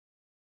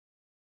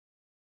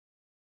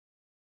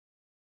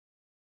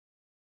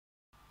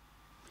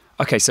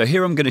Okay, so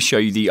here I'm going to show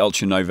you the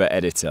UltraNova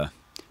editor.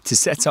 To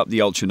set up the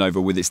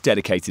UltraNova with its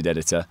dedicated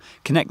editor,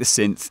 connect the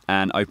synth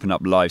and open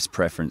up Live's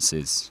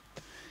preferences.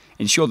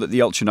 Ensure that the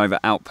UltraNova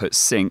output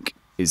sync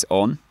is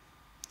on.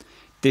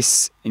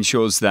 This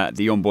ensures that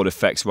the onboard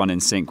effects run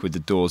in sync with the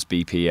DAW's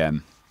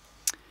BPM.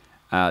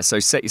 So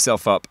set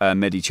yourself up a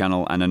MIDI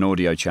channel and an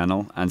audio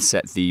channel and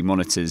set the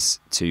monitors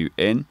to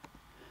in,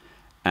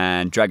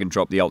 and drag and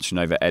drop the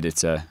UltraNova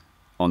editor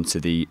onto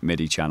the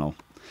MIDI channel.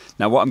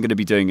 Now what I'm going to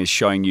be doing is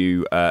showing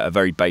you a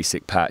very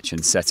basic patch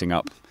and setting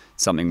up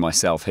something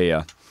myself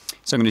here.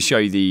 So I'm going to show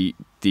you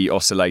the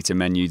oscillator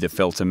menu, the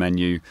filter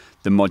menu,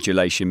 the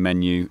modulation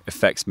menu,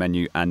 effects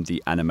menu, and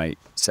the animate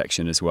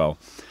section as well.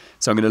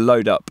 So I'm going to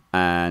load up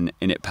an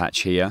init patch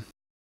here.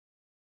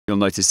 You'll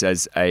notice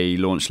there's a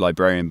launch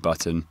librarian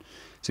button.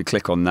 So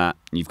click on that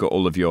and you've got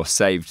all of your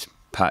saved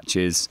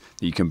patches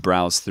that you can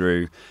browse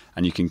through,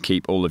 and you can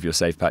keep all of your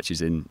saved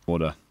patches in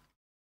order.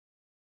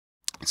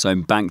 So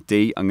in Bank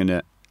D, I'm going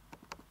to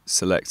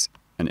select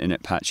an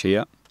init patch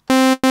here.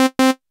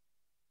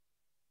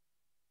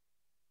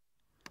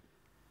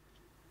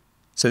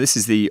 So this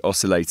is the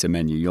oscillator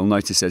menu. You'll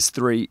notice there's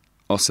 3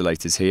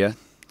 oscillators here.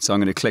 So I'm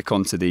going to click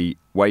onto the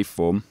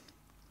waveform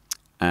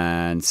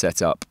and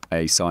set up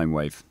a sine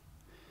wave.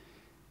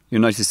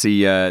 You'll notice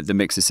the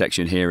mixer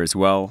section here as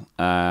well.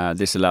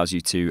 This allows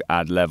you to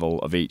add level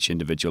of each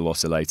individual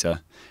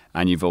oscillator,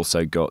 and you've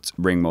also got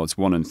ring mods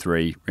 1 and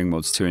 3, ring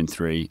mods 2 and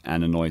 3,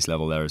 and a noise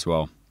level there as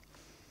well.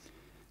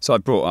 So I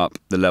brought up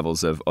the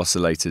levels of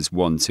oscillators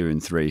 1, 2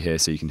 and 3 here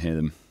so you can hear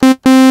them.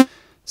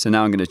 So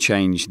now I'm going to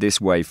change this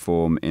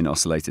waveform in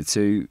oscillator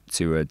 2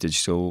 to a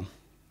digital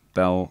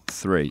bell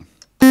 3.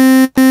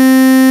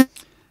 You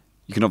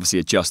can obviously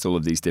adjust all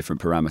of these different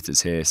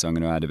parameters here, so I'm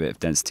going to add a bit of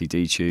density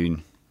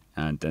detune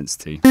and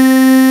density.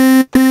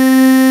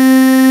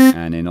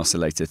 And in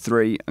oscillator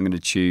 3, I'm going to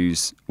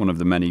choose one of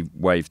the many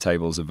wave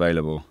tables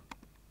available.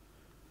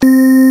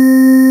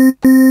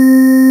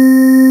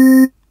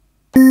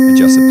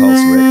 Adjust the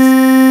pulse width.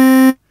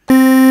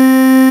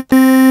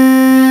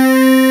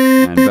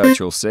 And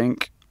virtual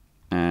sync.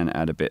 And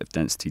add a bit of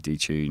density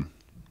detune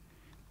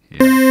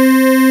here.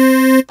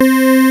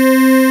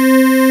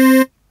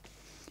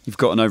 You've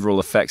got an overall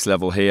effects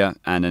level here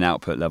and an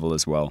output level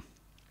as well.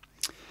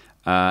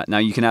 Now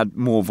you can add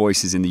more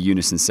voices in the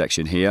unison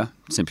section here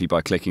simply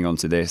by clicking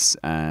onto this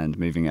and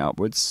moving it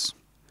upwards.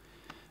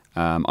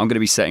 I'm going to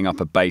be setting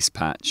up a bass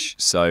patch,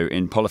 so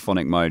in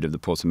polyphonic mode of the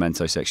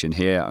portamento section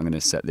here, I'm going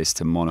to set this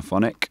to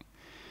monophonic,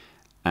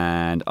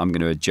 and I'm going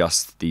to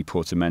adjust the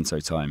portamento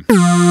time.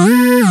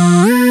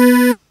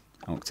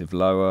 Octave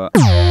lower.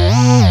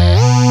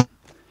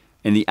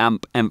 In the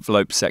amp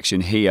envelope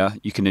section here,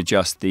 you can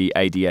adjust the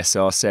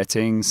ADSR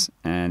settings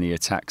and the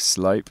attack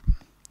slope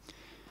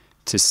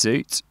to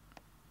suit,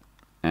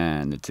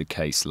 and the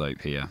decay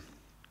slope here.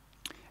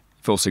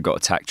 You've also got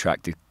attack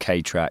track,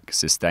 decay track,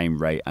 sustain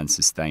rate, and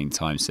sustain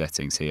time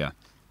settings here.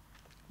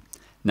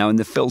 Now in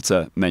the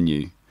filter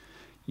menu,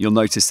 you'll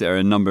notice there are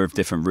a number of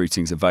different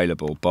routings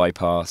available.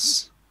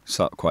 Bypass,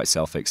 quite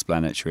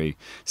self-explanatory,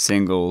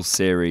 single,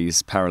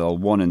 series, parallel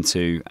 1 and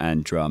 2,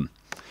 and drum.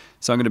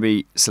 So I'm going to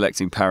be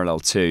selecting parallel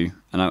 2,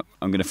 and I'm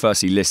going to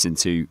firstly listen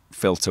to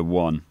filter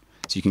 1.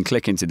 So you can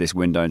click into this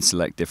window and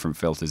select different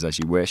filters as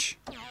you wish.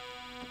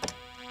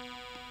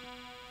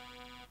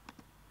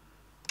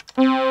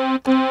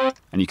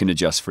 And you can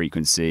adjust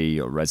frequency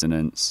or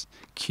resonance,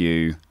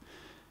 Q,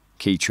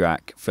 key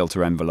track,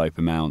 filter envelope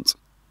amount,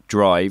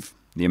 drive,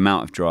 the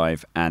amount of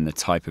drive, and the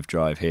type of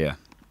drive here.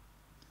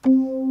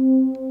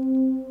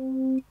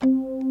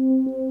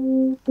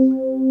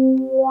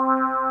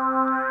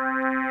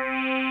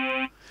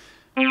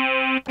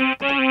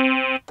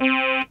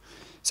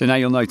 So now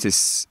you'll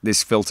notice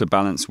this filter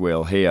balance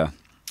wheel here.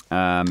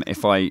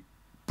 If I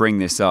bring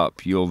this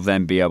up, you'll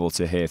then be able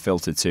to hear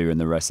filter 2 and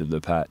the rest of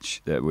the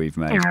patch that we've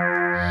made.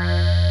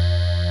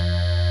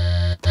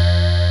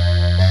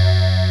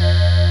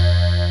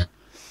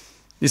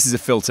 This is a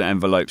filter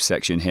envelope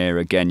section here.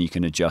 Again, you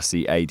can adjust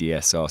the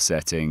ADSR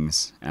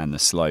settings and the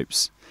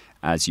slopes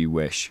as you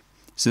wish.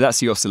 So that's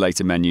the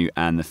oscillator menu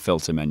and the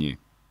filter menu.